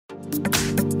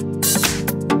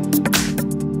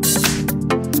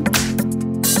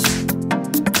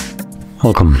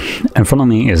Welcome. In front of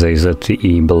me is a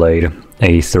ZTE Blade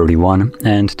A31,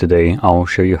 and today I'll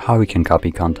show you how we can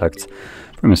copy contacts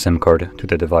from a SIM card to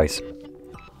the device.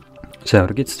 So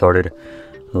to get started,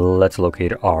 let's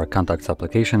locate our contacts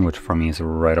application, which for me is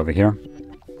right over here.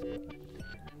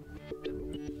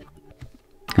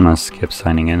 I'm gonna skip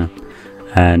signing in,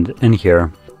 and in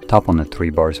here, tap on the three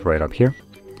bars right up here,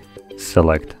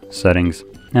 select settings,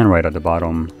 and right at the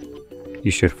bottom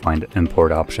you should find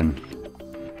import option.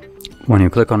 When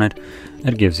you click on it,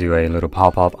 it gives you a little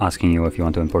pop-up asking you if you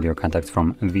want to import your contacts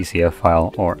from VCF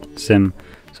file or SIM.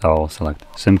 So I'll select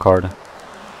SIM card,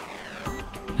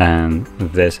 and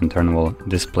this in turn will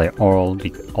display all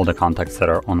the contacts that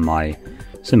are on my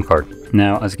SIM card.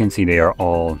 Now, as you can see, they are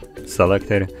all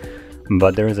selected,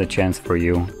 but there is a chance for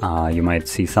you. You might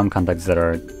see some contacts that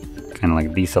are kind of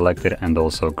like deselected and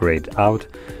also grayed out.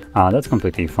 That's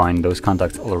completely fine. Those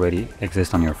contacts already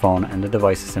exist on your phone, and the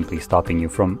device is simply stopping you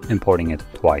from importing it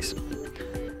twice.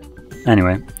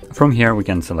 Anyway, from here we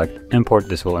can select import.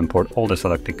 This will import all the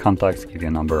selected contacts, give you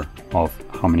a number of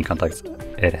how many contacts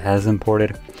it has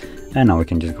imported, and now we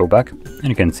can just go back and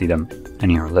you can see them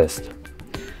in your list.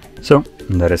 So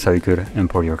that is how you could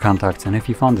import your contacts, and if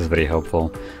you found this video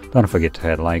helpful, don't forget to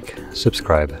hit like,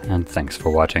 subscribe, and thanks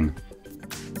for watching.